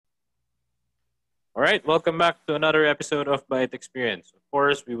All right, welcome back to another episode of Byte Experience. Of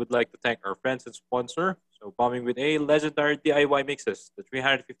course, we would like to thank our friends and sponsor. So, Bombing with A, legendary DIY mixes. The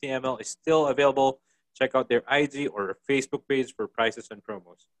 350 ml is still available. Check out their IG or Facebook page for prices and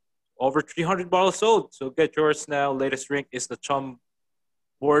promos. Over 300 bottles sold, so get yours now. Latest drink is the Chum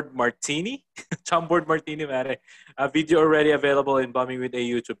Board Martini. Chum Board Martini, man. A video already available in Bombing with A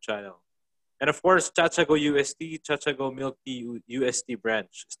YouTube channel. And of course, Chachago UST, Chachago Milk Tea UST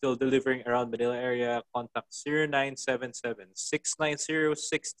branch, still delivering around Manila area. Contact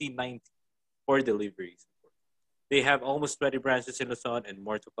 0977-690-6090 for deliveries. They have almost 20 branches in Luzon and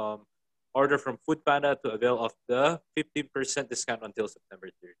more to come. Order from Food Panda to avail of the 15% discount until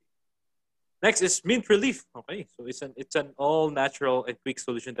September 30. Next is Mint Relief. Okay, so it's an all natural and quick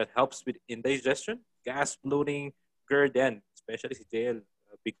solution that helps with indigestion, gas, bloating, GERD, and especially si JL,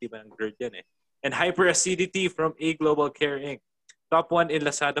 biktima ng GERD yan eh. And hyperacidity from A Global Care Inc. Top 1 in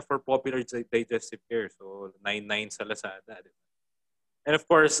Lazada for popular digestive care. So 99 sa Lazada. And of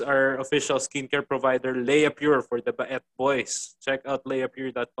course, our official skincare provider, Leia Pure for the Baet Boys. Check out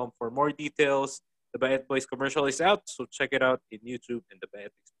leiapure.com for more details. The Baet Boys commercial is out, so check it out in YouTube and the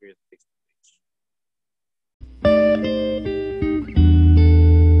Baet Experience Facebook page.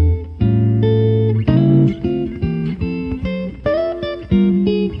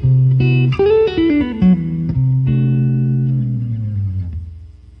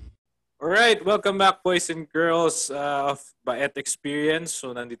 Alright, welcome back boys and girls of Baet Experience.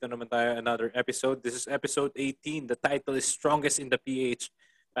 So nandito naman tayo another episode. This is episode 18. The title is Strongest in the PH.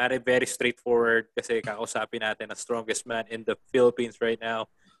 Pare, very straightforward kasi kakausapin natin ang strongest man in the Philippines right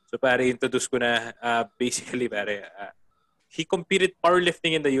now. So pare, introduce ko na basically pare, he competed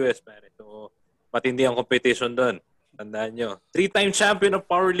powerlifting in the US pare. So matindi ang competition doon. Tandaan nyo. 3-time champion of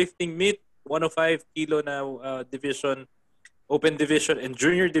powerlifting meet, 105 kilo na division, open division and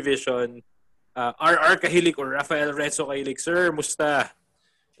junior division. RR Kahilig or Rafael Renzo Kahilig. Sir, musta?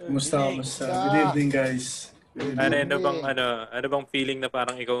 Musta? Good evening, guys. Good evening. Ano bang feeling na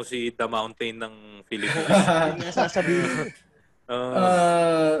parang ikaw si The Mountain ng Philippines? Yung nasasabihin.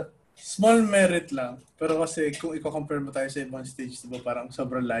 Small merit lang. Pero kasi kung i-compare mo tayo sa ibang stage, diba, parang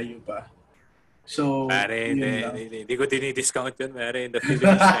sobrang layo pa. So, pare, hindi ko dinidiscount yun, pare. In the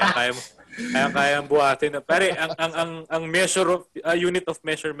Philippines, kaya buhatin. Pare, ang measure of, unit of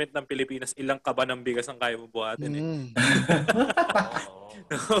measurement ng Pilipinas, ilang kaba ng bigas ang kaya mo buhatin eh.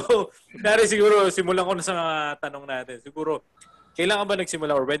 Pare, siguro, simulan ko na sa mga tanong natin. Siguro, kailan ka ba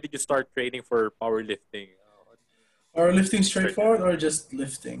nagsimula or when did you start training for powerlifting? Powerlifting straightforward or just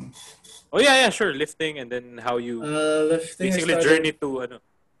lifting? Oh, yeah, sure. Lifting and then how you lifting basically journey to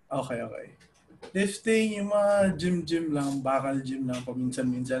Okay. Lifting, yung mga gym lang, bakal gym lang,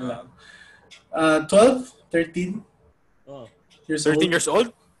 paminsan-minsan lang. 12, 13 years 13 old. years old?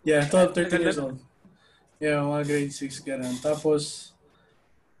 Yeah, 12, 13 years old. Yeah, mga grade 6, ganun. Tapos,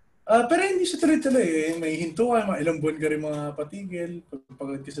 pero hindi siya tuloy-tuloy eh. May hinto ka, mga ilang buwan ka rin mga patigil,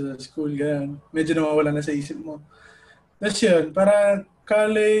 pagpagod ka sa school, ganun. Medyo nawawala na sa isip mo. That's yun. Para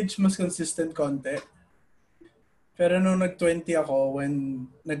college, mas consistent konti. Pero nung nag-20 ako, when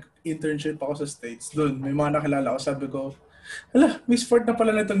nag-internship ako sa States, doon, may mga nakilala ko, sabi ko, may sport na pala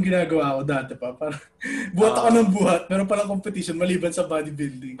na itong ginagawa ko dati pa. Para, buhat ako ng buhat, meron palang competition maliban sa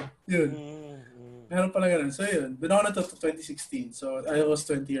bodybuilding. Yun. Meron pala ganun. So yun, doon ako na to 2016. So I was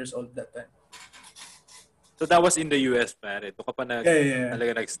 20 years old that time. So that was in the US, pare. Doon ka pa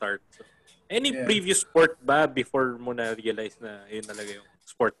talaga nag-start. So, any previous sport ba before mo na-realize na yun talaga yung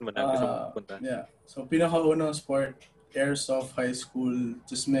sport mo na gusto mong punta? Yeah. So pinakaunang sport, airsoft, high school,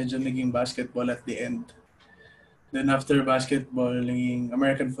 just medyo naging basketball at the end. Then after basketball, naging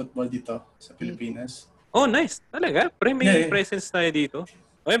American football dito sa Pilipinas. Oh, nice. Talaga? May presence tayo dito.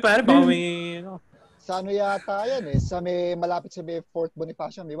 Okay, pare, baka may... Sa ano yata yan eh? Sa may malapit sa may Fort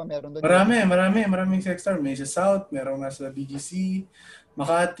Bonifacio, di ba? Meron doon. Maraming Sexstar. May sa South, meron nga sa BGC,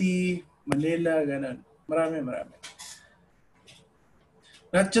 Makati, Manila, ganun. Marami.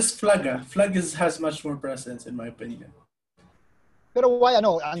 Not just Flag, Flag has much more presence in my opinion. Pero why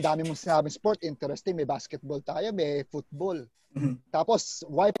ang dami mong sinabing sport, interesting, may basketball tayo, may football. Mm-hmm. Tapos,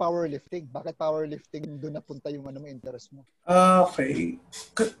 why powerlifting? Bakit powerlifting doon napunta yung interest mo? Okay.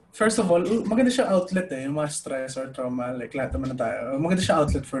 First of all, maganda siya outlet yung mga stress or trauma, like lahat naman na tayo. Maganda siya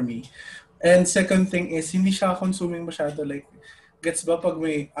outlet for me. And second thing is, hindi siya consuming masyado, like, gets ba pag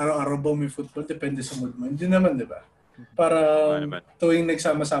may araw-araw ba may football, depende sa mood mo. Hindi naman, di ba? Para tuwing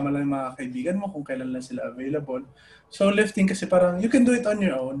nagsama-sama lang yung mga kaibigan mo kung kailan lang sila available. So lifting kasi parang you can do it on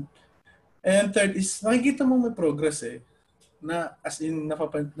your own. And third is nakikita mo may progress na as in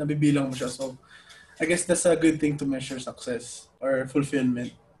nabibilang mo siya. So I guess that's a good thing to measure success or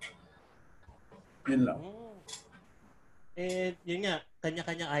fulfillment. Yun lang. And yun nga,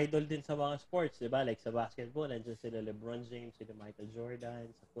 kanya-kanyang idol din sa mga sports, di ba? Like sa basketball, nandiyan sila LeBron James, sila Michael Jordan.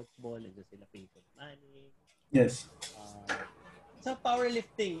 Sa football, nandiyan sila Peyton Manning. Yes. Sa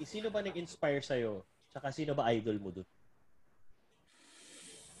powerlifting, sino ba nag-inspire sa'yo? Tsaka sino ba idol mo dun?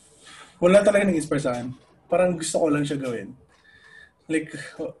 Wala talaga nag-inspire sa akin. Parang gusto ko lang siya gawin. Like,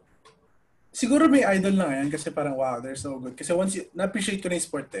 siguro may idol na yan kasi parang wow, they're so good. Kasi once na-appreciate ko na yung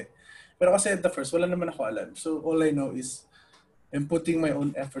sport eh. Pero kasi at the first, wala naman ako alam. So all I know is I'm putting my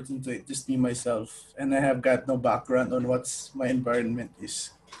own effort into it. Just be myself. And I have got no background on what's my environment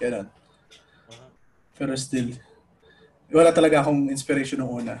is. Ganun. Pero still, wala talaga akong inspiration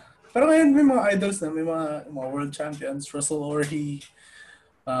nung una. Pero ngayon may mga idols na, may mga world champions, Russell Orhee,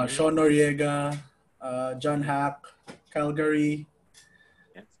 Sean Noriega, John Hack, Calgary.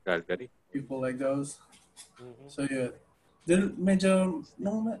 Yes, Calgary. People like those. So yun. Then medyo,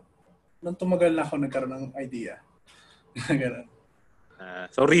 nung tumagal na ako, nagkaroon ng idea. Ganun.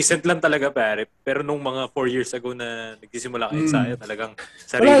 So recent lang talaga, pare. Pero nung mga 4 years ago na nagsisimula ka ensayo, talagang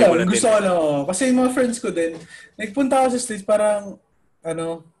sarili wala mo lang, lang din. gusto ko lang ako. Kasi yung mga friends ko din, nagpunta ako sa States, parang,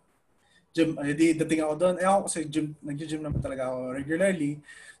 gym, dating ako doon. Ako kasi nag-gym naman talaga ako regularly.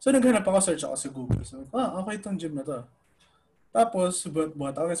 So naghanap ako, search ako sa Google. So, okay itong gym na to. Tapos,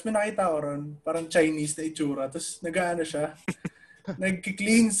 buhat ako. Tapos may nakita ko ron, parang Chinese na itsura. Tapos nag-ano siya,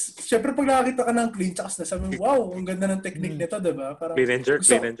 nag-cleans. Siyempre pag nakakita ka ng clean, tsaka nasabi mo, wow, ang ganda ng technique nito, diba? Parang, clean and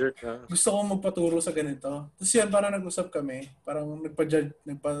jerk. Gusto ko magpaturo sa ganito. Tapos yan, parang nag-usap kami. Parang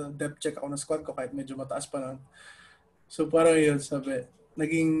nagpa-depth check ako ng squad ko kahit medyo mataas pa nun. So parang yun, sabi,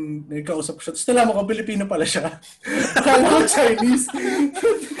 nagkausap ko siya. Tapos nalaman ko, Pilipino pala siya. Akala ko Chinese.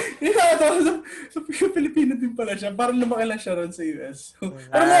 Pilipino din pala siya. Parang lumaki lang siya ron sa US.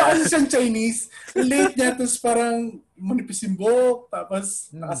 Parang mga kasi siyang Chinese. Late niya, tapos parang manipis yung buhok, tapos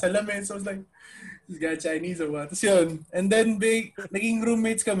nakasalamin. So I was like, this guy Chinese or what? Tapos yun. And then, naging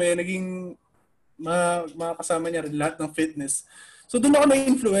roommates kami, naging mga kasama niya rin, lahat ng fitness. So doon ako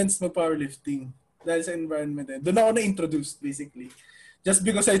na-influence mag-powerlifting. Dahil sa environment din. Doon ako na-introduced, basically. Just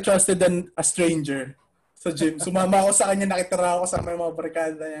because I trusted a stranger sa gym. Sumama ako sa kanya, nakitira ako sa mga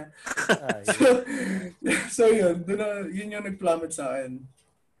barkada niya. So yun, yun yung nag-plummet sa akin.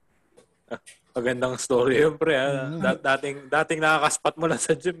 Magandang story yun, pre. Dating nakakaspot mo lang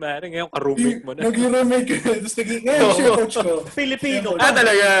sa gym, ngayon ka-roommate mo na. Nag-roommate ko. Tapos ngayon, siya coach ko. Filipino.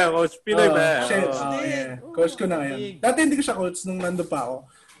 Talaga, coach. Pinoy ba? Yeah. Coach ko na ngayon. Dati hindi ko siya coach nung nando pa ako.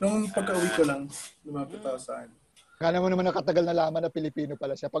 Nung pagka-uwi ko lang, lumapit ako sa akin. Kaya mo naman nakatagal na laman na Pilipino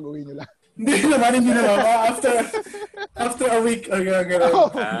pala siya pag uwi nila. Hindi naman. After a week, gano'n.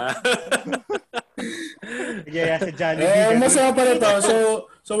 Yeah, sa Jollibee. Masaya pala to.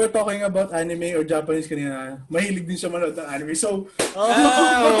 So we're talking about anime or Japanese kanina. Mahilig din siya manood ng anime. So,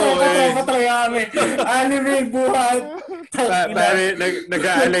 patry kami. Anime, buhat.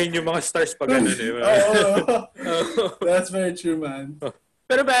 Nag-a-align yung mga stars pag gano'n eh. That's very true, man.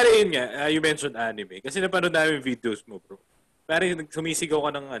 Pero pare, yun nga, you mentioned anime. Kasi napanood namin videos mo, bro. Pare, sumisigaw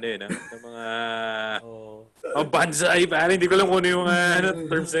ka ng ng mga banzai. Pare, hindi ko lang kung ano yung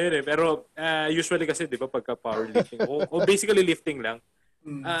terms na yun eh. Pero usually kasi, di ba, pagka powerlifting, o basically lifting lang,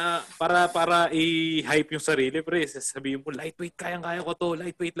 para i-hype yung sarili, pre, sasabihin mo, lightweight, kayang-kaya ko to,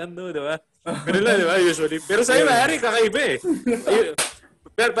 lightweight lang no, di ba? Pero lang, di ba, usually. Pero sa'yo, pare, kakaiba eh.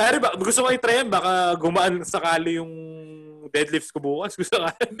 Pero pare, gusto ko i-try yan, baka gumaan sakali yung deadlifts ko bukas. Gusto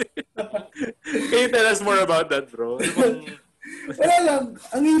ka. Can you tell us more about that, bro? Wala lang.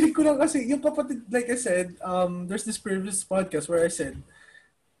 Ang hilig ko lang kasi, yung kapatid, like I said, there's this previous podcast where I said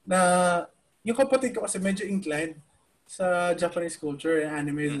na yung kapatid ko kasi medyo inclined sa Japanese culture and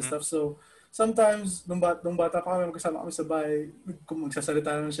anime and stuff. So, sometimes, nung bata pa kami, magkasama kami sa bahay,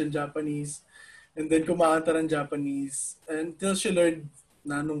 magsasalita naman siya ng Japanese, and then kumakanta ng Japanese, until she learned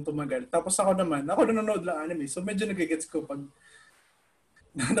na nung tumagal. Tapos ako nanonood lang anime. So medyo nagigets ko pag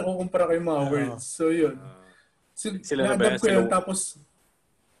nakukumpara ko yung mga words. So yun. So na-adapt ko yun. Tapos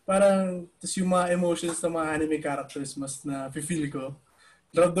parang yung mga emotions ng mga anime characters mas na-feel ko.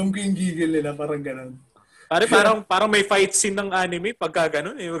 Ramdam ko yung gigil nila. Parang ganun. Pare, parang may fight scene ng anime pagka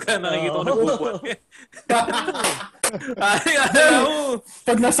ganun eh. Pagka nakikita ko nagpupuan.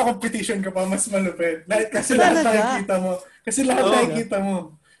 Pag nasa competition ka pa, mas malupit. Kasi lahat nakikita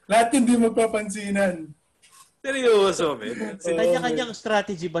mo. Lahat hindi magpapansinan. Seryoso, man. Kanya-kanyang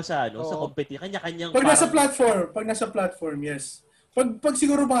strategy ba sa sa competition? Kanya-kanyang Pag nasa platform, yes. Pag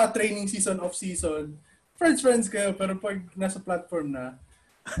siguro mga training season, off-season, friends kayo. Pero pag nasa platform na,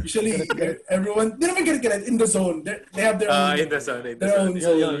 usually, everyone, di naman galit in the zone. They have their own. In the zone.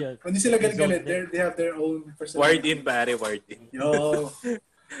 Yeah. Kung di sila galit, they have their own personality. Wired in, pare. Wired in. Yo.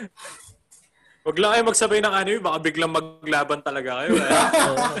 Huwag lang kayo magsabay ng anime, baka biglang maglaban talaga kayo.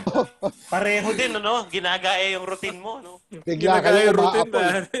 Pareho din, ano? Ginagaya yung routine mo, no? Bigla kayo routine, umaapoy.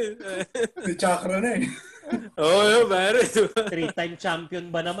 pare. May chakra na eh. Oo, pare. Diba? 3-time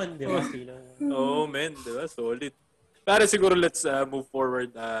champion ba naman, di ba? Sino? Oh, man, di ba? Solid. Pero siguro let's move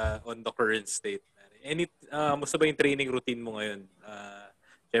forward on the current state. Musta ba yung training routine mo ngayon?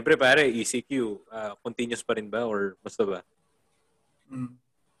 Siyempre, pare, ECQ, continuous pa rin ba? Or musta ba?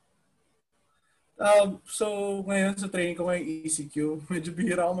 So, ngayon sa training ko ngayong ECQ, medyo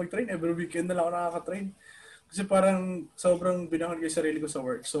bihira ako mag-train. Every weekend na lang ako nakaka-train. Kasi parang sobrang binangon ko yung sarili ko sa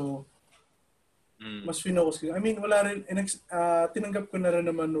work. So, mas focus ko. I mean, wala rin, tinanggap ko na rin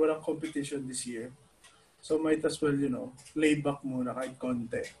naman walang competition this year. So, might as well, lay back muna kahit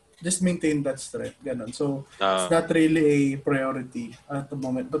konti. Just maintain that strength. Ganon. So, it's not really a priority at the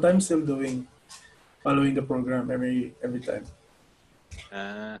moment. But I'm still following the program every time.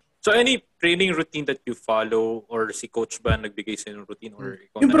 So, any training routine that you follow or si coach ba nagbigay sa ng routine? Or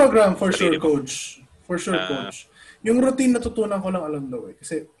yung program, for sure, coach. For sure, coach. Yung routine natutunan ko lang along the way.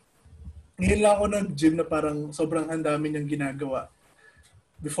 Kasi, ngayon lang ako nag-gym na parang sobrang andami niyang ginagawa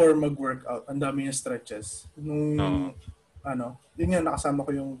before mag-workout. Ang dami niyang stretches. Yun nga, nakasama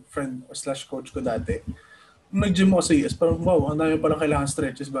ko yung friend / coach ko dati. Nung nag-gym ako sa US, parang wow, ang dami palang kailangan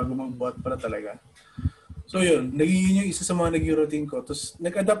stretches bago mag-buhat pala talaga. So yun, naging yung isa sa mga naging routine ko. Tapos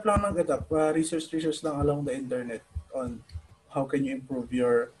nag-adapt lang research lang along the internet on how can you improve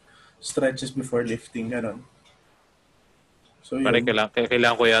your stretches before lifting, gano'n. So yun.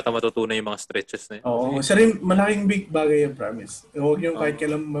 Kailangan ko yata matutunan yung mga stretches na yun. Oo, isa rin malaking big bagay yung promise. Huwag yung kahit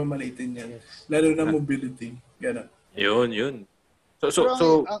kailan mamalitin yan. Lalo na mobility, gano'n. Yun.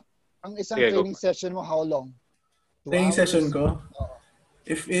 So ang isang training session mo, how long? 2 training hours? session ko?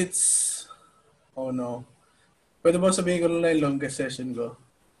 If it's, pwede ba sabihin ko lang yung longest session ko?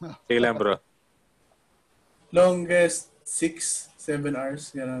 Sige lang, bro. Longest 6-7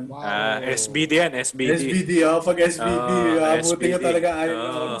 hours. Ganun. Wow. SBD yan, SBD. SBD, pag SBD, abuti ka talaga ayaw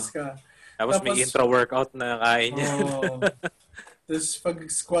na oras ka. Tapos may intro workout na kain niya. Tapos pag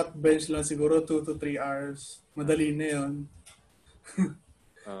squat bench lang siguro 2 to 3 hours. Madali na yun.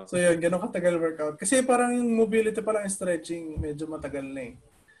 So yun, ganun katagal workout. Kasi parang yung mobility parang stretching, medyo matagal na eh.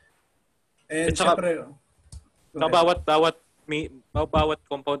 And syempre, bawat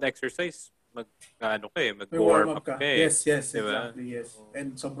compound exercise, mag-warm up ka. Yes, diba? Exactly, yes.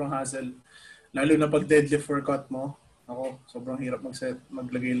 And sobrang hassle. Lalo na pag deadlift workout mo, sobrang hirap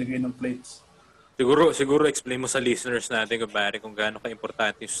maglagay-lagay ng plates. Siguro explain mo sa listeners natin kung gaano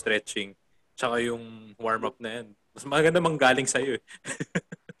ka-importante yung stretching tsaka yung warm-up na yan. Mas maganda manggaling sa'yo eh.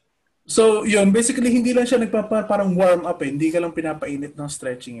 So, yun, basically, hindi lang siya parang warm up eh. Hindi ka lang pinapainit ng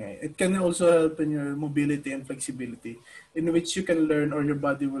stretching eh. It can also help in your mobility and flexibility in which you can learn or your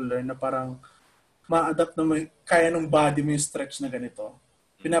body will learn na parang ma-adapt na kaya ng body mo yung stretch na ganito.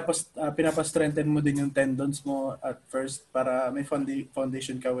 Pinapastrengthen mo din yung tendons mo at first para may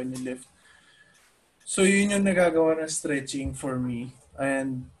foundation ka when you lift. So, yun yung nagagawa ng stretching for me.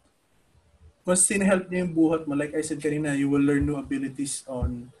 And mas sin-help niya yung buhat mo. Like I said kanina, you will learn new abilities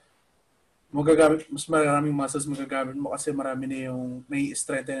on mas maraming muscles magagamit mo kasi marami na yung may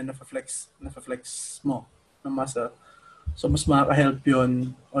strengthen na na-flex mo ng muscle. So, mas makaka-help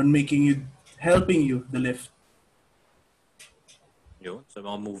yun on helping you the lift. Yun, sa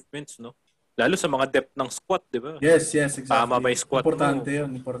mga movements, no? Lalo sa mga depth ng squat, di ba? Yes, exactly. Tama ba yung squat importante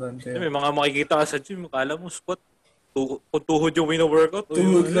mo? Importante yun. May mga makikita ka sa gym, akala mo squat, tuhod yung wino-workout.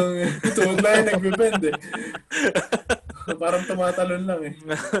 Tuhod lang yung nagbe-bend eh. Parang tumatalon lang eh.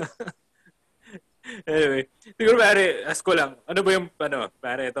 Anyway, siguro pare, ask ko lang, ano ba yung,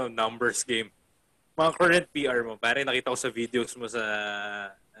 pare, ito, numbers game. Mga current PR mo, pare, nakita ko sa videos mo sa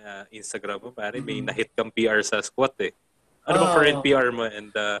Instagram mo, pare, may na-hit kang PR sa squat eh. Ano bang current PR mo?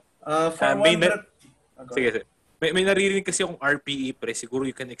 And, sige. May naririnig kasi akong RPE, pre, siguro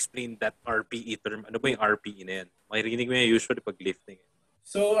you can explain that RPE term. Ano ba yung RPE na yan? Maririnig mo yan usually pag lifting.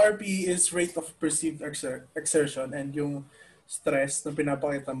 So, RPE is rate of perceived exertion and yung stress na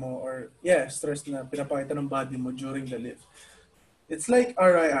pinapakita mo stress na pinapakita ng body mo during the lift. It's like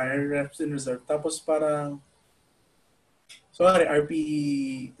RIR, reps in reserve. Tapos parang,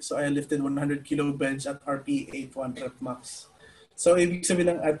 RPE, so I lifted 100 kilo bench at RPE 8, 1 rep max. So ibig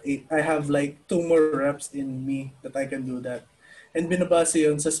sabihin lang at 8, I have like 2 more reps in me that I can do that. And binabase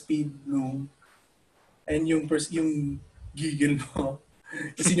yun sa speed nung, and yung gigil mo.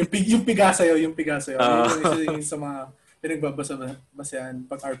 Kasi yung piga sa'yo. Yung sa mga pinagbabasa-basahan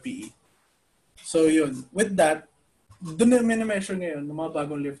pag RPE. So yun, with that, doon na measure ngayon ng mga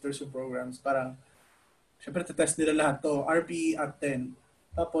bagong lifters yung programs. Parang, syempre, test nila lahat to. RPE at 10.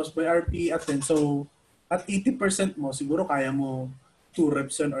 Tapos by RPE at 10. So, at 80% mo, siguro kaya mo 2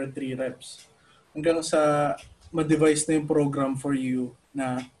 reps yun or 3 reps. Hanggang sa ma-devise na yung program for you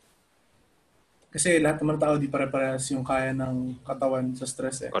na kasi lahat naman ng tao di pare-parehas yung kaya ng katawan sa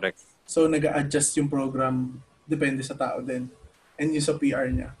stress eh. Correct. So, nag-a-adjust yung program depende sa tao din. And yung sa PR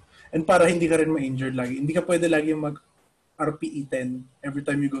niya. And para hindi ka rin ma-injured lagi. Hindi ka pwede lagi mag-RPE 10 every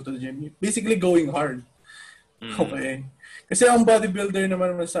time you go to the gym. Basically, going hard. Okay. Kasi ang bodybuilder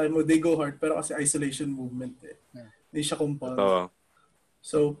naman masasabi mo, they go hard, pero kasi isolation movement eh. Hindi siya compound.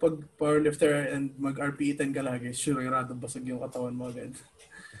 So, pag powerlifter and mag-RPE 10 ka lagi, sure, irado basag yung katawan mo agad.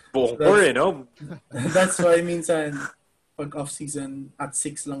 Buong core, no? That's why minsan, pag off-season, at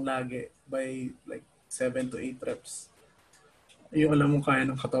 6 lang lagi by like 7 to 8 reps. Yung alam mo kaya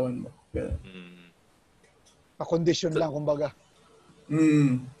ng katawan mo. Pa-condition lang, kumbaga.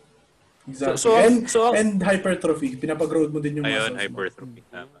 Exactly. And hypertrophy. Pinapag-growth mo din yung muscles. Ayun, hypertrophy.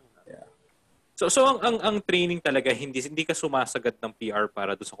 Yeah. So ang training talaga, hindi ka sumasagad ng PR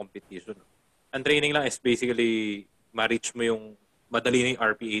para do sa competition. Ang training lang is basically ma-reach mo yung madali na yung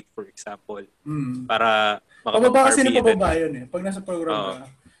RP8, for example. Para pababa kasi na pababa yun eh. Pag nasa program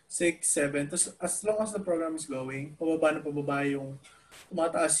ka, 6, 7. Tapos as long as the program is going, pababa yung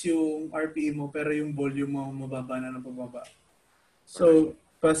tumataas yung RPE mo pero yung volume mo mababa na ng pababa. So,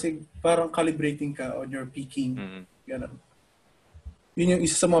 kasi parang calibrating ka on your peaking. Ganun. Yun yung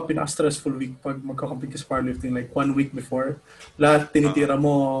isa sa mga pinaka-stressful week pag magka-compete ka sa powerlifting. Like 1 week before, lahat tinitira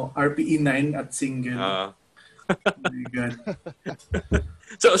mo RPE 9 at single. Oh my God.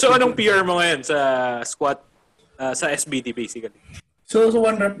 So anong PR mo ngayon sa squat, sa SBD basically? So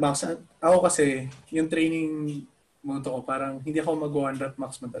 1 rep max. Ako kasi, yung training mo to ko, parang hindi ako mag-1 rep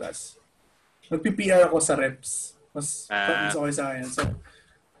max madalas. Nag-PR ako sa reps. Mas okay sa akin. So,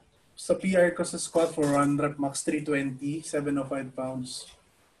 sa PR ko sa squat for 1 rep max 320, 705 pounds.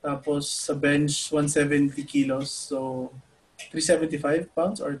 Tapos sa bench 170 kilos, so 375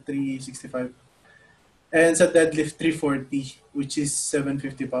 pounds or 365. And sa deadlift 340, which is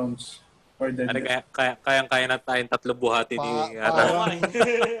 750 pounds for deadlift. Kayang-kaya na tayong tatlo buhati ni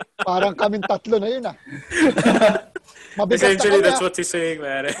Parang kaming tatlo na yun ah. Essentially, that's what he's saying,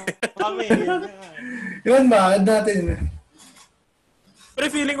 man. Yun ba, natin. Pero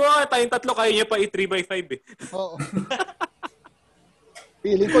feeling ko tayong tatlo kaya niya pa i-3x5 eh. Oo.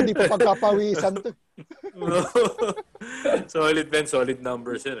 Feeling ko di pa pagkapawisan to. Solid man, solid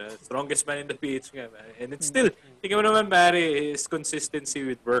numbers yun. Strongest man in the PH nga, man. And it's still, tingnan mo naman, pare, is consistency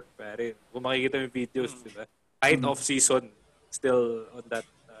with work, pare. Kung makikita mo yung videos, di ba? Kahit off-season, still on that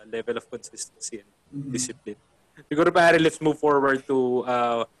level of consistency and discipline. Siguro, pare, let's move forward to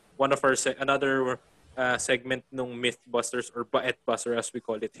one of our, another segment nung Mythbusters or Baet Buster as we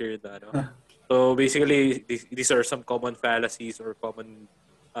call it here. So basically, these are some common fallacies or common,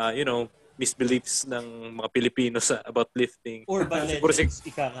 misbeliefs ng mga Pilipino about lifting. Urban legends,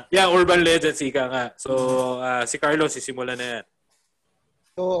 ika nga. Yeah, urban legends, ika nga. So, si Carlos, sisimulan na yan.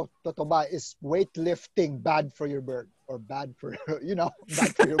 So, totoo ba, is weightlifting bad for your bird? Or bad for,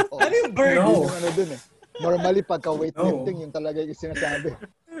 bad for your bone? Ano yung bird? No. Ano dun eh. Normally, pagka weightlifting, yung talaga yung sinasabi.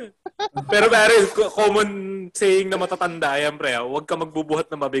 Pero pare, common saying na matatanda yan, pre. Huwag ka magbubuhat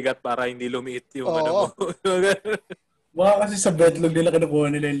na mabigat para hindi lumiit yung ano mo. Baka kasi sa bedlog nila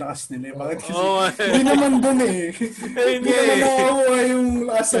kinukuha nila yung lakas nila. Bakit kasi? Hindi naman dun eh. Hindi naman nakakuha yung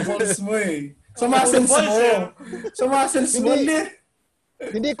lakas sa balls mo eh. Sa muscles mo. Sa muscles mo.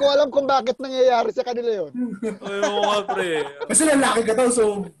 Hindi ko alam kung bakit nangyayari sa kanila yun. Oo nga, pre. Kasi lalaki ka daw,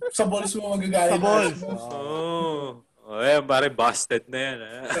 so sa balls mo magagalit. Sa balls. Ayan, pare, busted na yan.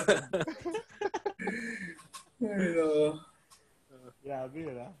 Grabe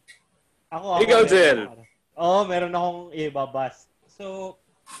yun, ha? Ikaw, Jel. Meron akong ibabas. So,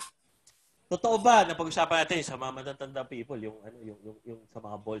 totoo ba na pag-usapan natin sa mga matatanda people, yung sa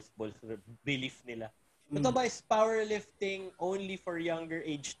mga balls belief nila. Totoo ba is powerlifting only for younger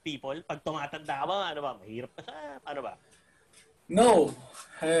aged people? Pag tumatanda ba, mahirap pa siya? Paano ba? No,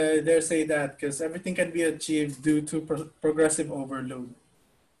 I dare say that because everything can be achieved due to progressive overload.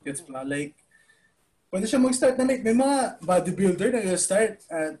 It's like, pwede siya mag-start na like, may mga bodybuilder na start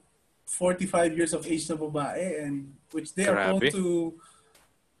at 45 years of age na babae and which they are prone to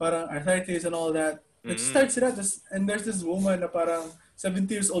parang arthritis and all that. Nag-start sila and there's this woman na parang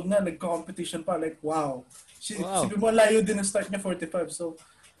 70 years old na, nag-competition pa. Like, wow. Sabi mo, layo din na start niya 45. So,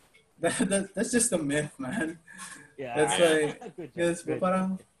 that's just a myth, man. Yeah. That's why, yes,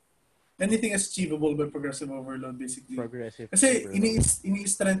 parang anything is achievable by progressive overload, basically. Progressive. Kasi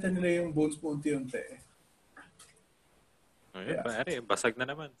ini-strengthen nila yung bones mo unti-unti. Pare, basag na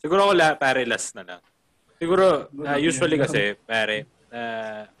naman. Siguro ako pare, last na lang. Siguro, usually kasi, pare,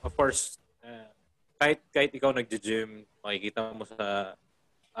 of course, kahit ikaw nagje-gym, makikita mo sa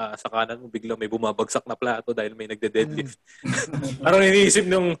kanan mo biglang may bumabagsak na plato dahil may nagde-deadlift. Parang iniisip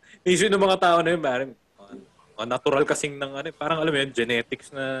ng mga tao na yun, parang natural kasing ng parang alam mo yun,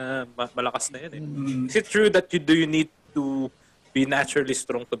 genetics na malakas na yan eh. Is it true that you need to be naturally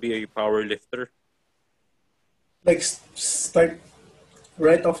strong to be a power lifter? Like start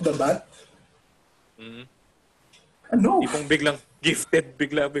right off the bat? No. Tipong biglang gifted,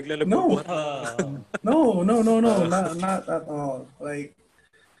 bigla nagbubuhat. No, not at all. Like,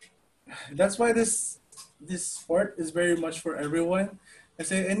 that's why this sport is very much for everyone.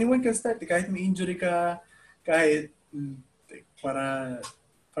 Kasi anyone can start. Kahit may injury ka, kahit like,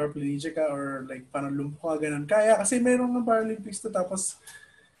 paraplegic ka or like parang lumpo ka, ganun. Kaya kasi meron ng Paralympics to tapos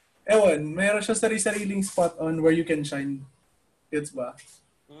meron siya sariling spot on where you can shine. Gets ba?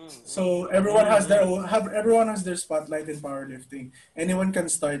 So everyone has their spotlight in powerlifting. Anyone can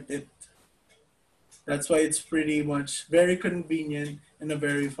start it. That's why it's pretty much very convenient and a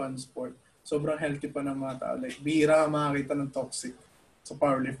very fun sport. Sobrang healthy pa ng mga tao. Like, bihira makakita ng toxic sa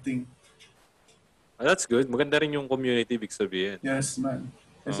powerlifting. That's good. Maganda rin yung community, big sabihin. Yes, man.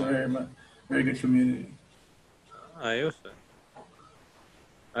 It's a very good community. Ayos.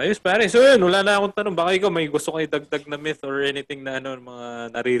 Ayos, pare. So yun, wala na akong tanong. Baka ikaw may gusto kang idagdag na myth or anything na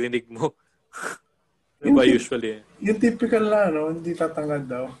mga naririnig mo. Diba usually? Yung typical na, hindi tatangad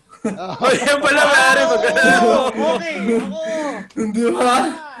daw. Yan pala, pare. Maganda ako. Okay, ako. Hindi ba?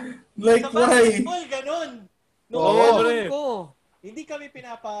 Like, Sa why? basketball, ganun. Ko, hindi kami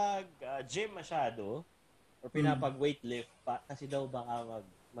pinapag-gym masyado or pinapag-weightlift kasi daw baka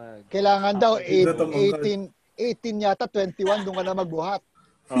Kailangan daw 18 yata, 21 doon ka na magbuhat.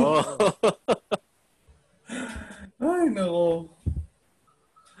 Ay, nako.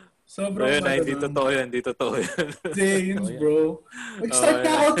 Sobrang hindi totoo yan. James, bro. Nag-start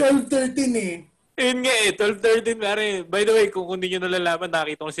na ako 12-13 eh. Yun nga 12-13, pare. By the way, kung hindi nyo nalalaman,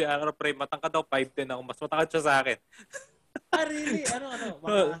 nakita ko si Aaron Prey, matangkad daw 5'10 ako. Mas matangkad siya sa akin. Really? Ano?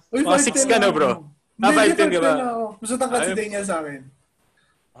 Mga 6 ka na, bro. 5'10 ka ba? Mas matangkad si Daniel sa akin.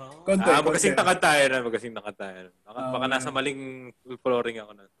 Magkasing takad tayo na. Baka nasa maling flooring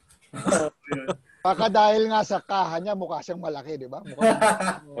ako na. Baka dahil nga sa kaha niya, mukha siyang malaki, di ba?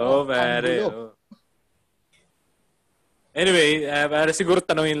 Pare. Anyway, para siguro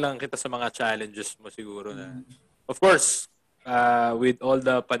tanungin lang kita sa mga challenges mo siguro na. Of course, with all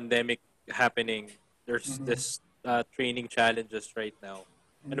the pandemic happening, there's this training challenges right now.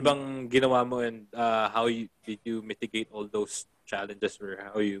 Ano bang ginawa mo and did you mitigate all those challenges or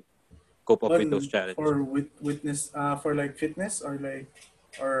how you cope up with those challenges? For like fitness or like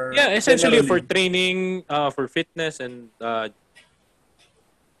essentially generally? For training, for fitness and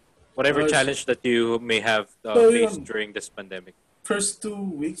whatever challenge that you may have faced during this pandemic. First 2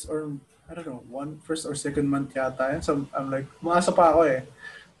 weeks or I don't know, first or second month yata yan. So I'm like, umaasa pa ako eh.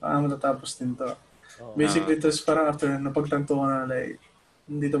 Matatapos din to. Basically, it was parang after napagtanto ko na like,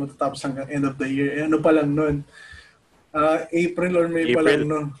 hindi to matatapos hanggang end of the year. Ano pa lang nun? April or May pa lang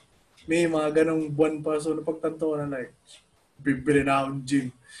nun. May mga ganong buwan pa. So napagtanto ko na like, bibili na akong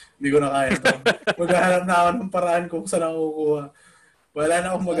gym. Hindi ko na kaya to. Maghahanap na ako ng paraan kung saan ako kukuha. Wala na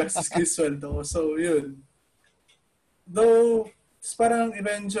akong mag-access kay sweldo. So, yun. Though, parang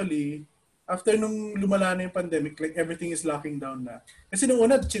eventually, after nung lumala na yung pandemic, like everything is locking down na. Kasi nung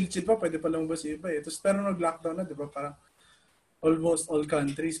una, chill-chill pa, pwede pa lang ba si iba eh. Tapos pero nag-lockdown na, di ba? Parang almost all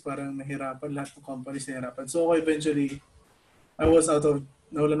countries parang nahirapan, lahat ng companies nahirapan. So, ako eventually,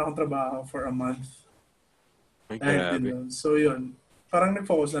 nawalan akong trabaho for a month. So yun, parang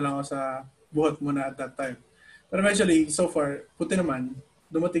nag-focus na lang ako sa buhat muna at that time. But eventually, so far, puti naman,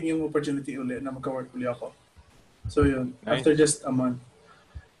 dumating yung opportunity ulit na magka-work ulit ako. So yun, after just a month.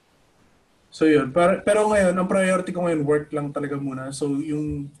 So yun, pero ngayon, ang priority ko ngayon, work lang talaga muna. So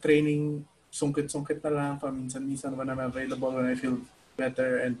yung training, sungkit-sungkit na lang, paminsan-minsan when I'm available, when I feel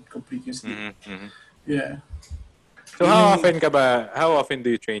better and complete yung sleep. Yeah. So how often do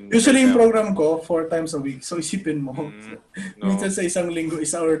you train? Usually yung program ko 4 times a week. So isipin mo. Minsan sa isang linggo, 1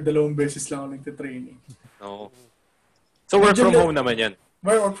 or 2 beses lang ako nagte-training. No. So work from home naman yan?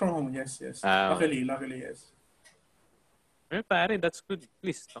 Work from home, yes. Luckily, yes. Pare, that's good.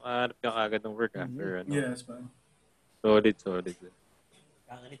 Please, nakahanap ka kagad ng work after. Yes, man. Solid. So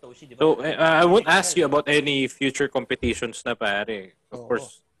I won't ask you about any future competitions na pare. Of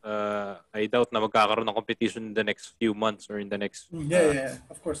course, I doubt na magkakaroon ng competition in the next few months or in the next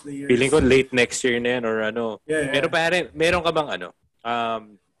of course the year. Feeling ko late next year na yan or ano. Pero pare, meron ka bang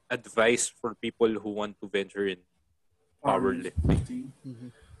advice for people who want to venture in powerlifting?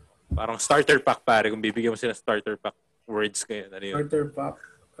 Parang starter pack pare, kung bibigyan mo sila starter pack. words kayo. Ano yun? Carter Pop.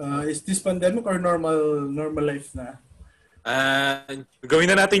 Is this pandemic or normal life na? Gawin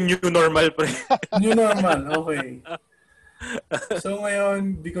na natin new normal, pre. New normal, okay. So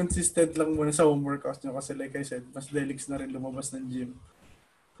ngayon, be consistent lang muna sa home workouts nyo kasi like I said, mas delix na rin lumabas ng gym.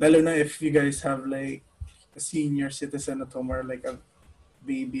 Lalo na if you guys have like a senior citizen at home or like a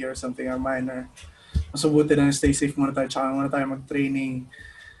baby or something or minor. Mas mabuti na stay safe muna tayo, tsaka muna tayo mag-training.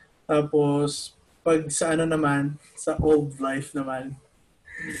 Tapos, pag sa ano naman, sa old life naman,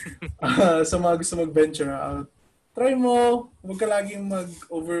 sa mga gusto mag-venture out, try mo, huwag ka laging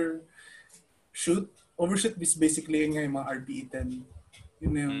mag-overshoot. Overshoot is basically yung mga RPE 10. Yun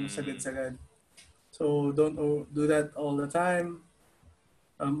na yung sagad-sagad. So, don't do that all the time.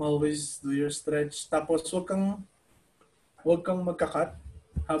 Always do your stretch. Tapos, huwag kang magka-cut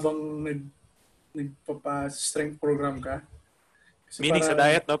habang nagpapa-strength program ka. Kasi Meaning sa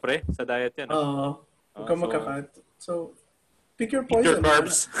diet, no, pre? Sa diet yan. Huwag kang magka-cut. So, pick your Eat your poison.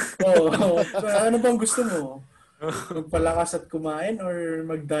 carbs. Ano bang gusto mo? Magpalakas at kumain or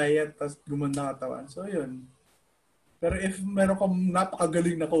mag-diet at gumanda katawan? So, yun. Pero if meron kang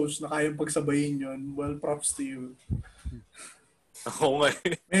napakagaling na coach na kayang pagsabayin yun, well, props to you. Oo nga.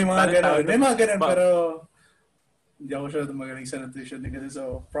 May mga ganun, pero hindi ako sure magaling sa nutrition kasi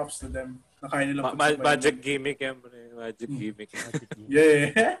so props to them. Na kaya nilang pagsabayin. Magic gimmick yan, pre. Magic gimmick.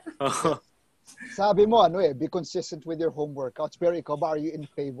 Yeah. Sabi mo, be consistent with your home workouts. Pero ikaw ba, are you in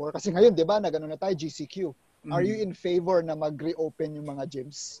favor? Kasi ngayon, di ba, nagano na tayo, GCQ. Are you in favor na mag-reopen yung mga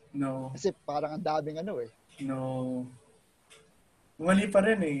gyms? No. Kasi parang ang daming No. Mali pa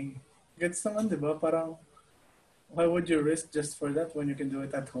rin eh. Gets naman, di ba? Parang, why would you risk just for that when you can do it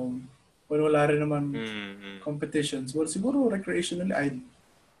at home? When wala rin naman competitions. Well, siguro recreationally, I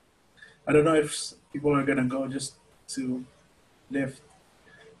don't know if people are gonna go just to lift.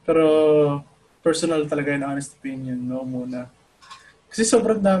 Pero, personal talaga yung honest opinion, no muna. Kasi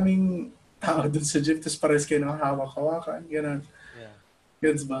sobrang daming tao dun sa gym, tapos pares kayo ng hawak-hawakan, gano'n. Yeah.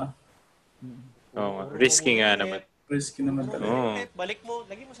 Gets ba? Oo, risky nga naman. Risky naman talaga. Balik mo,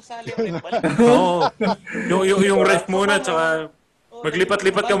 lagi mo sa sali. Balik. Oo. Yung ref muna, tsaka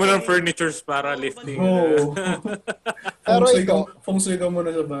maglipat-lipat ka muna ng furnitures para lifting. Oo. Pero ikaw, feng shui ka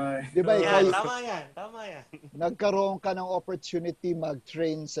muna sa bahay. di ba ikaw, Tama yan. nagkaroon ka ng opportunity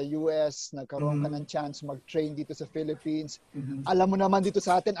mag-train sa US, nagkaroon ka ng chance mag-train dito sa Philippines. Alam mo naman dito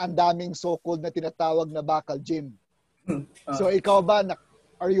sa atin, ang daming so-called na tinatawag na bakal gym. So ikaw ba,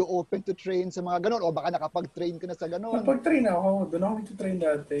 are you open to train sa mga ganon? O baka nakapag-train ka na sa ganon? Napag-train ako. Doon ako nag-train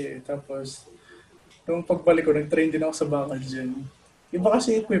dati. Tapos, nung pagbalik ko, nag-train din ako sa bakal gym. Iba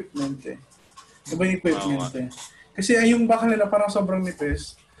kasi equipment eh. Iba yung equipment eh. Kasi yung bakal nila parang sobrang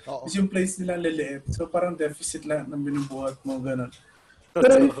nipis. Kasi yung plates nila liliit. So parang deficit lang ng binubuhat mo, gano'n.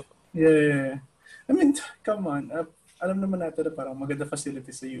 Pero, yeah. I mean, come on. Alam naman natin na parang maganda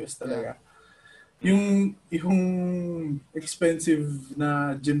facilities sa US talaga. Yung expensive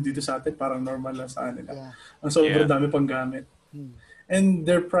na gym dito sa atin, parang normal lang sa kanila. Ang sobrang dami pang gamit. And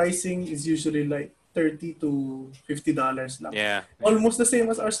their pricing is usually like $30 to $50 lang. Yeah. Almost the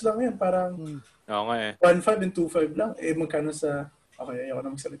same as ours lang yan. Parang Oo nga eh. 1.5 and 2.5 lang. Eh, magkano sa... Okay, ayoko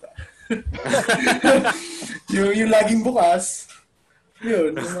na magsalita. yung laging bukas,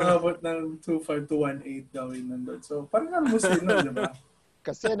 yun, umabot ng 2.5 to 1.8 gawin nandun. So, parang almost yun lang, di ba?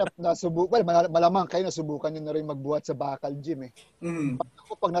 Kasi nasubukan, malamang kayo nasubukan nyo na rin magbuhat sa bakal gym eh.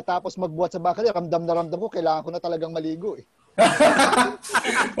 Ako, pag natapos magbuhat sa bakal, ramdam na ramdam ko, kailangan ko na talagang maligo eh.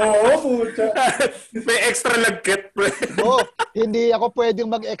 Oo, puta. May extra lagkit. Hindi ako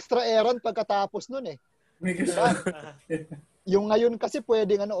pwedeng mag-extra errand pagkatapos nun eh. Yung ngayon kasi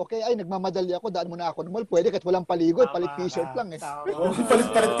pwedeng okay, nagmamadali ako, daan muna ako normal. Pwede kahit walang paligo, palit t-shirt lang eh. Palit-palit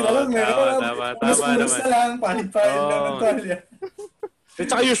ka na lang. Tama naman. Na lang, palit-palit lang ng tuwalya. At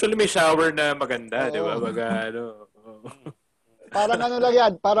saka usually may shower na maganda, di ba? Parang lang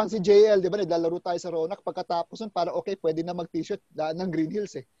yan, parang si JL, di ba, naglalaro tayo sa Ronak, pagkatapos nun, parang okay, pwede na mag-t-shirt, daan ng Green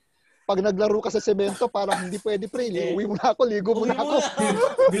Hills eh. Pag naglaro ka sa semento, parang hindi pwede pre, uwi muna ako, ligo muna ako.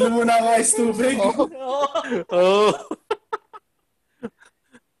 Bilo muna ako ice tubig.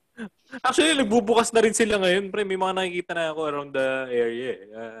 Actually, nagbubukas na rin sila ngayon, pre. May mga nakikita na ako around the area eh.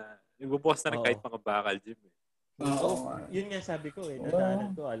 Nagbubukas na rin kahit mga bakal gym eh. Yun nga sabi ko eh,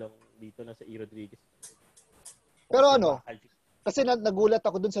 nadaanan ko along dito na sa E. Rodriguez. Pero kasi nagulat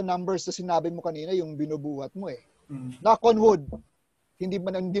ako dun sa numbers na sinabi mo kanina, yung binubuhat mo eh. Knock on wood, hindi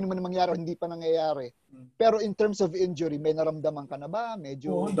naman mangyari, hindi pa nangyayari. Pero in terms of injury, may naramdaman ka na ba?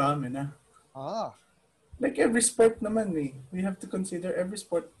 Medyo... Oo, dami na. Like every sport naman eh. We have to consider every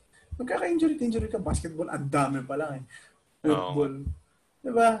sport. Magkaka-injury ka, basketball, ang dami pa lang eh. Football.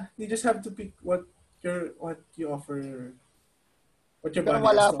 Diba? You just have to pick what you offer, what your Pero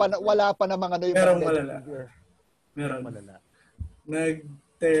body has to offer. wala pa namang ano yung Merong magnetic malala. trigger. Meron. Malala.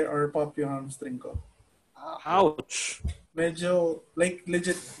 Nag-tear or pop yung hamstring ko. Ouch! Medyo, like,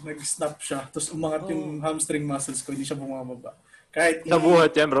 legit, nag-snap siya. Tapos umangat yung hamstring muscles ko. Hindi siya bumababa. Kahit Sa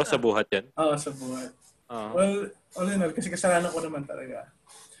buhat yan, bro? Sa buhat yan? Oo, sa buhat. Uh-huh. Well, all in all, kasi kasalanan ko naman talaga.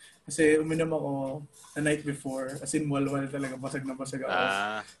 Kasi uminom ako the night before. As in, walwal talaga. Basag na basag ako.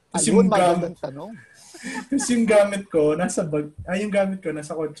 Tapos Ayun, magandang tanong. Tapos yung gamit ko, yung gamit ko,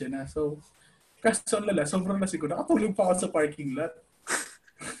 nasa kotse na. So, kaso lala, sobrang lasing ko. Nakatulog pa ako sa parking lot.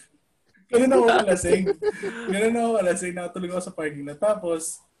 Ganun ako kalasing. Nakatulog ako sa parking lot.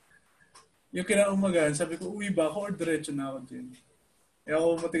 Tapos, yung kinaumagaan, sabi ko, uwi ba ako or diretso na ako gym? Eh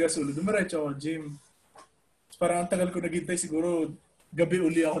ako matigas ulo, dumiretso ako gym. Tapos parang ang tagal ko naghintay, siguro gabi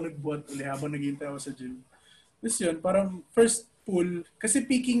uli ako nagbuhat uli habang naghintay ako sa gym. Tapos yun, parang first pull, kasi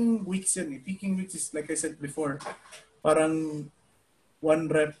peaking weeks yan eh. Peaking weeks is like I said before, parang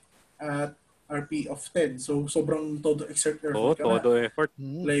 1 rep at RP of 10. So, sobrang todo exert effort ka todo effort.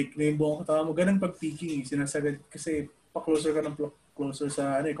 Like, na yung buong katawan mo. Ganun pag peaking eh. Sinasagad kasi pa-closer ka ng closer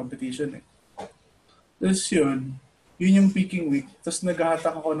sa competition eh. Tapos yun yung peaking week. Tapos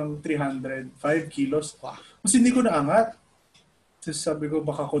naghahatak ako ng 305 kilos. Kasi hindi ko naangat. Tapos sabi ko,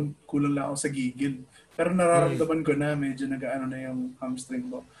 baka kulang lang ako sa gigil. Pero nararamdaman ko na medyo nag-ano na yung hamstring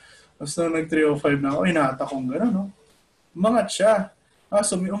ko. Tapos nung nag-305 na ako, hinahatak kong gano'n, no? Umangat siya.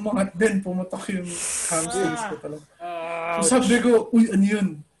 So may umangat din. Pumatak yung hamstrings ko talaga. So sabi ko, uy, ano yun?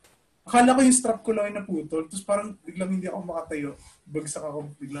 Akala ko yung strap ko lang yung naputol. Tapos parang biglang hindi ako makatayo. Bagsak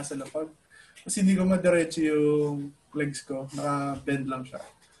ako bigla sa lapag. Kasi hindi ko madiretso yung legs ko. Naka-bend lang siya.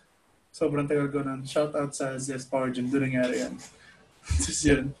 Sobrang tagal ko nun. Shout out sa Zest Power Gym. Doon nangyari yan. Tapos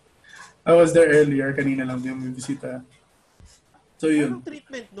yun. I was there earlier. Kanina lang yung may bisita. So yun. Anong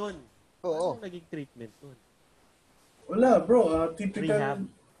treatment nun? Oo. Anong naging treatment nun? Wala bro. Typical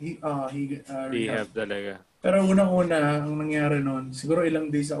Rehab. Rehab talaga. Pero unang-una, ang nangyari nun, siguro ilang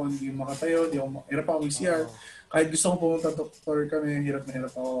days ako hindi makatayo, hirap ako CR. Kahit gusto ko pumunta doktor kami, hirap na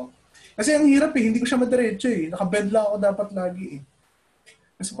hirap ako. Kasi ang hirap eh, hindi ko siya madiretso eh. Nakabed lang ako dapat lagi eh.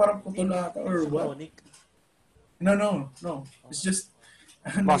 Kasi parang putol ata or what? No. It's just...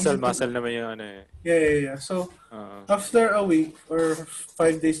 Muscle naman yung ano eh. Yeah. So, after a week or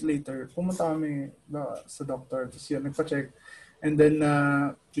 5 days later, pumunta kami sa doctor. Tapos yun, nagpa-check. And then,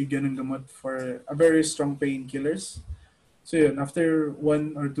 bigyan ng gamot for a very strong painkillers. So yun, after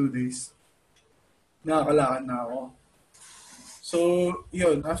 1 or 2 days, nakakalakad na ako. So,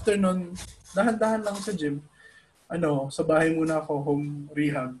 yun, after nun, dahan-dahan lang sa gym. Sa bahay muna ako, home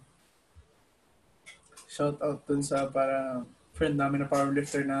rehab. Shout out dun sa para friend namin na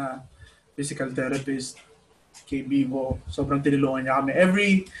powerlifter na physical therapist, kay Bibo. Sobrang tinulungan niya kami.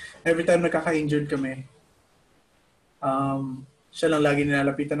 Every time nagkaka-injured kami, siya lang lagi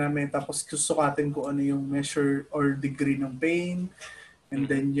nilalapitan namin. Tapos susukatin ko ano yung measure or degree ng pain. And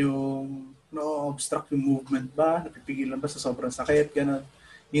then yung no-obstruct yung movement ba? Napipigilan ba sa sobrang sakit? Ganun.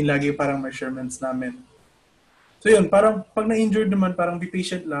 Yun lagi parang measurements namin. So yun, parang pag na-injured naman, parang be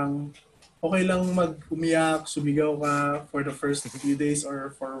patient lang. Okay lang mag-umiyak, sumigaw ka for the first few days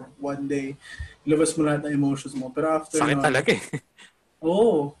or for 1 day. Ilabas mo lahat ng emotions mo. Pero after sakit talaga eh.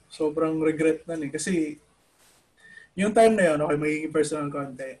 Oo, sobrang regret na eh. Kasi yung time na yun, okay, magiging personal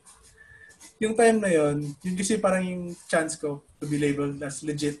konti. Yung time na yun kasi parang yung chance ko to be labeled as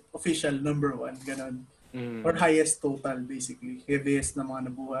legit official number 1, ganun. Or highest total, basically. Heaviest na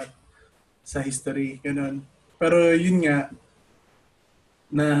mga nabuhat sa history, ganun. Pero yun nga,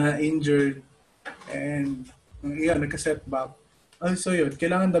 na-injured and yun, nagka-setback. So yun,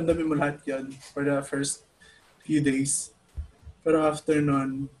 kailangan damdamin mo lahat yun for the first few days. Pero after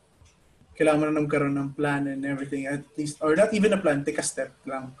nun, kailangan mo na magkaroon ng plan and everything, at least, or not even a plan, take a step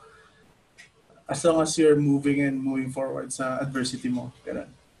lang. As long as you're moving forward sa adversity mo. Ganun.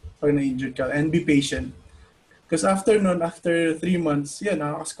 Pag na-injured ka. And be patient. Because after 3 months,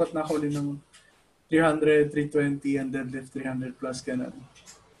 nakaka-squat na ako ulit ng 300, 320, and deadlift 300 plus, ganun.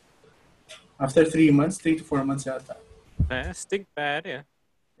 After 3 months, 3 to 4 months yata. Stick pare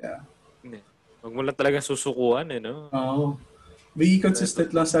Yeah. Huwag mo lang talaga susukuan no? Oo. Be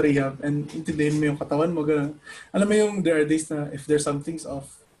consistent lang sa rehab and intindihin mo yung katawan mo, ganun. Alam mo yung there are days na if there's something's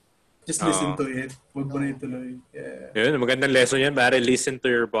off, just listen to it. Huwag mo na ituloy. Yeah. Yun, magandang lesson yan, pare. Listen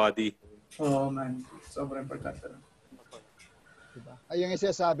to your body. Oo, man. Sobrang importante. Diba? Ay, yung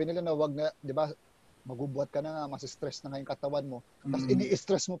sinasabi nila na wag na, di ba, magubuhat ka na nga, mas-stress na nga yung katawan mo. Tapos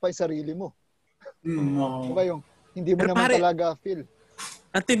ini-stress mo pa yung sarili mo. No. Diba yung hindi mo pero naman pare, talaga feel.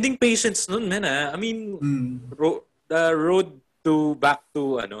 Ang tinding patience nun, man. I mean, the road back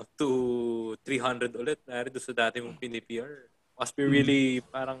to 300 ulit na doon sa dati mong PNPR. Must be really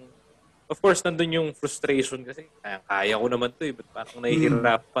parang, of course, nandun yung frustration kasi kaya ko naman to but parang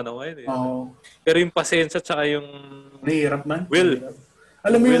nahihirapan ako eh. Pero yung pasensya tsaka yung nahihirap man. Will.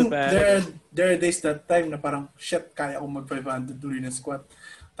 Alam mo yung there are days that time na parang shit, kaya akong mag 500 tuloy na squat.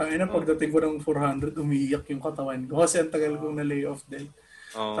 Tangina pagdating ko ng 400, umiiyak yung katawan ko kasi ang tagal kong na lay off din.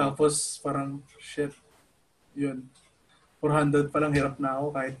 Tapos parang shit, yun. 400 pa lang, hirap na ako.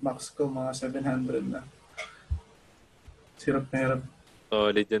 Kahit max ko, mga 700 na. Hirap na hirap.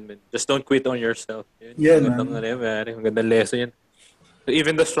 Solid yun, man. Just don't quit on yourself. Yun. Yeah, man. Magandang lesson yan. So,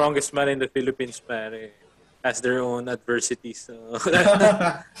 even the strongest man in the Philippines, pare, has their own adversities. So,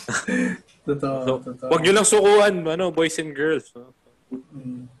 totoo. Huwag nyo lang sukuan, boys and girls. No?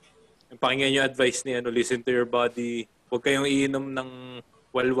 Yung pakinggan yung advice ni, listen to your body. Huwag kayong iinom ng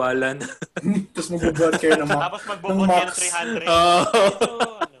walwalan. Tapos magbubuhat kayo ng max. Tapos magbubuhat kayo ng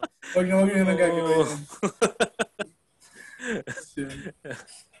 300. Huwag na nagagawin.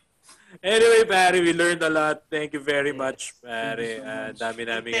 Anyway, pare, we learned a lot. Thank you very much, pare. Dami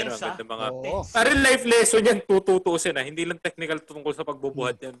namin ang ganda mga... Pare, life lesson yan, tututusin na. Hindi lang technical tungkol sa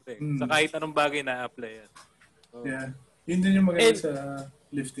pagbubuhat yan. Sa kahit anong bagay na-apply yan. Yeah. Yun din yung maganda sa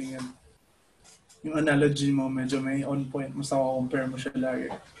lifting yan. Yung analogy mo, medyo may on point. Mas compare mo siya lagi.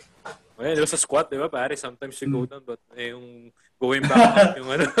 Okay, sa squat, di ba, pare? Sometimes you go down, but yung going back, yung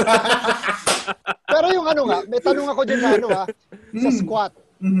Pero yung may tanong ako dyan sa squat.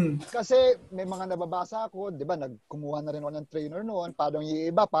 Kasi may mga nababasa ako, di ba, kumuha na rin ako ng trainer noon, parang yung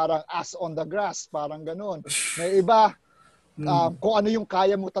iba, parang ass on the grass, parang ganun. May iba, kung ano yung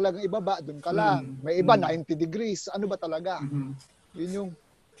kaya mo talagang ibaba, dun ka lang. May iba, 90 degrees. Ano ba talaga? Yun yung...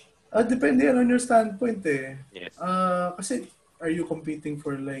 Depende on your standpoint eh. Yes. Kasi, are you competing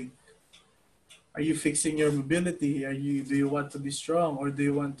for are you fixing your mobility? Do you want to be strong? Or do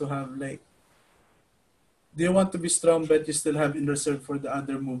you want to have do you want to be strong but you still have in reserve for the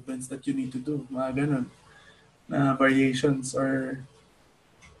other movements that you need to do? Mga ganun. Variations or...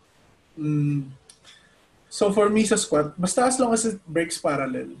 So for me sa squat, basta as long as it breaks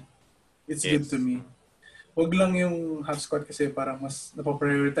parallel, it's good to me. Huwag lang yung half squat kasi parang mas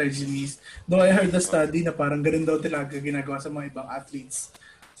napaprioritize yung knees. Though I heard the study na parang ganun daw talaga ginagawa sa mga ibang athletes,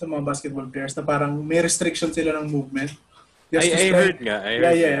 sa mga basketball players, na parang may restriction sila ng movement. I heard nga.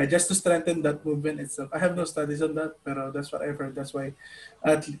 Just to strengthen that movement itself. I have no studies on that, pero that's what I've heard. That's why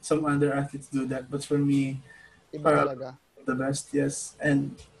some other athletes do that. But for me, the best, yes.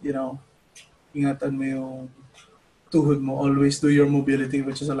 And, ingatan mo yung tuhod mo. Always do your mobility,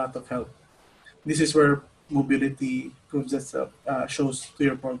 which is a lot of help. This is where mobility proves itself, shows to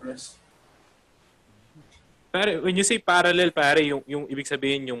your progress. Pare, when you say parallel, pare, yung ibig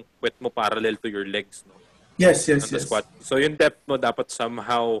sabihin yung puwet mo parallel to your legs, no? Yes. Squat. So yung depth mo dapat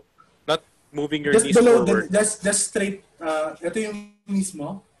somehow not moving your just knees below, forward. Just straight. Ito yung knees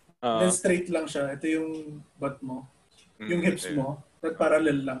mo. Then straight lang siya. Ito yung butt mo. Yung hips mo. That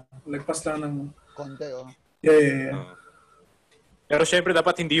parallel lang. Lagpas lang ng... konti, Yeah. Pero syempre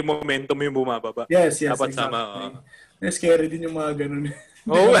dapat hindi yung momentum yung bumababa. Yes, dapat exactly. sama. Scary din yung mga ganun.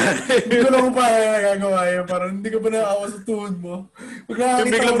 Hindi ko lang pa nagagawa yun. Parang hindi ka ba naawa sa tuhod mo? Pag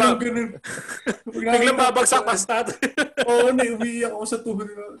nakakita ko ng ganun. Biglang babagsak pa stat. Oo, umiiyak ako sa tuhod.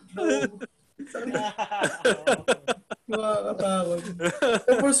 Nakakatakot.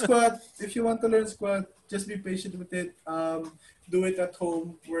 For squat, if you want to learn squat, just be patient with it. Do it at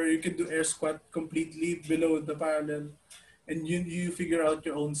home where you can do air squat completely below the parallel. And you figure out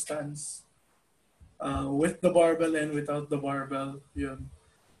your own stance. With the barbell and without the barbell, yun.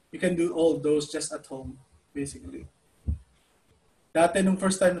 You can do all those just at home, basically. Dati nung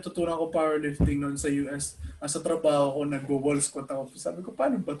first time natutunan ko powerlifting noon sa US, sa trabaho ko, nag-wall squat ako. Sabi ko,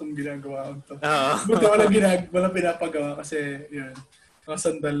 paano ba itong ginagawa ko? Buti walang pinapagawa kasi, yun.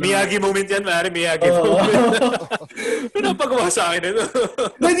 Sandal lang. Miyagi moment yan, Mari. Miyagi moment. Pinapagawa sa akin ito.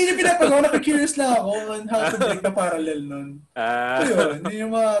 Hindi niya pinapagawa. Naka-curious lang ako on how to break the parallel nun. So yun,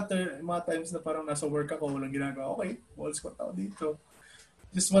 yung mga times na parang nasa work ako, walang ginagawa. Okay, wall squat ako dito.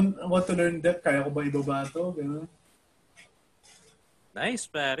 Just want to learn depth. Kaya ko ba ibaba ito? Ganun. Nice,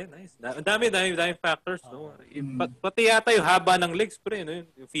 Mari. Nice. Dami factors. No? Pati yata yung haba ng legs, pre. No?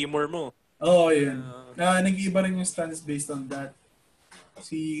 Yung femur mo. Oo, yun. Nag-iiba rin yung stance based on that.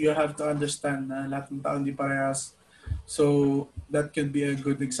 See, you have to understand na lahat ng tao hindi parehas. So, that could be a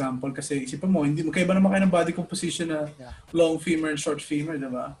good example. Kasi isipin mo, hindi magkaiba naman kayo ng body composition na long femur and short femur,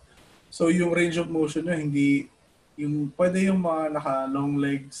 diba? So, yung range of motion nyo, hindi, pwede yung mga naka-long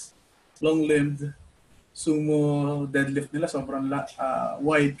legs, long-limbed, sumo deadlift nila, sobrang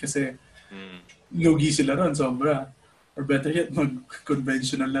wide kasi lugi sila ron, sobra. Or better yet,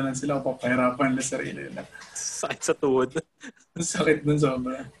 mag-conventional na lang sila o papahirapan na sarili nila. Sakit sa tuhod. Ang sakit nun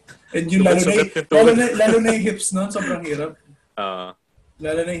sobra. And yung lalo na yung hips nun, sobrang hirap.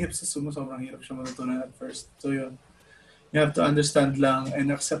 Lalo na yung hips sa sumo, sobrang hirap siya matutunan at first. So yun, you have to understand lang and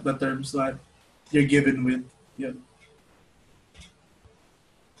accept the terms that you're given with. Yun.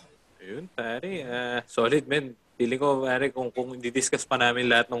 Ayun, pare. Solid, man. Feeling ko, pare, kung di-discuss pa namin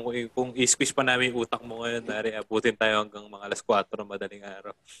lahat, kung i-squeeze pa namin yung utak mo ngayon, pare, abutin tayo hanggang mga alas 4 ng madaling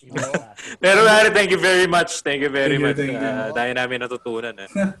araw. Pero, pare, thank you very much. Thank you very much. Dahil namin natutunan.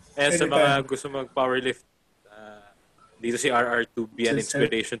 Eh, sa mga gusto mag-powerlift, dito si RR to be an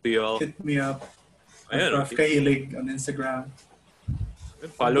inspiration to you all. Hit me up. Prof. Kahilig on Instagram.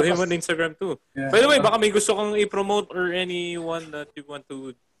 Follow him on Instagram too. Yeah. By the way, baka may gusto kang i-promote or anyone that you want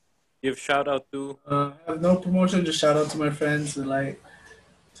to give shout out to? I have no promotion, just shout out to my friends. Like,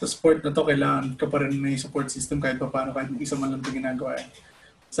 sa sport na to, kailangan ka pa rin may support system kahit pa paano, kahit isa man lang ito ginagawa.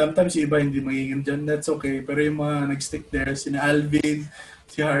 Sometimes yung iba hindi magiging dyan, that's okay. Pero yung mga nag-stick there, si Alvin,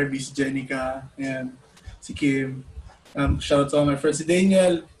 si Harvey, si Jenica, yan, si Kim. Shout out to all my friends. Si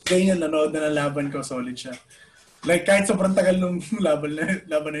Daniel, nanood na ng laban ko, solid siya. Like, kahit sobrang tagal nung laban na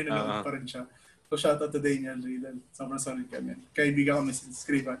yun, nanood pa rin siya. So, shout out to Daniel, Riedel. Sobrang solid kami. Kaibigan kami si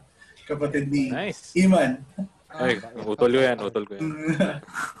Scriban. Kapatid ni Iman. Ay, utol ko yan.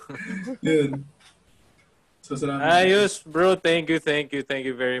 Yun. So, salamat. Ayos, bro. Thank you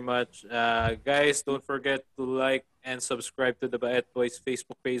very much. Guys, don't forget to like and subscribe to the Bayat Boys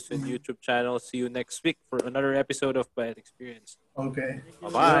Facebook page and YouTube channel. See you next week for another episode of Bayat Experience. Okay.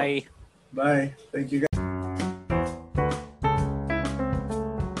 Bye-bye. Bye. Thank you, guys.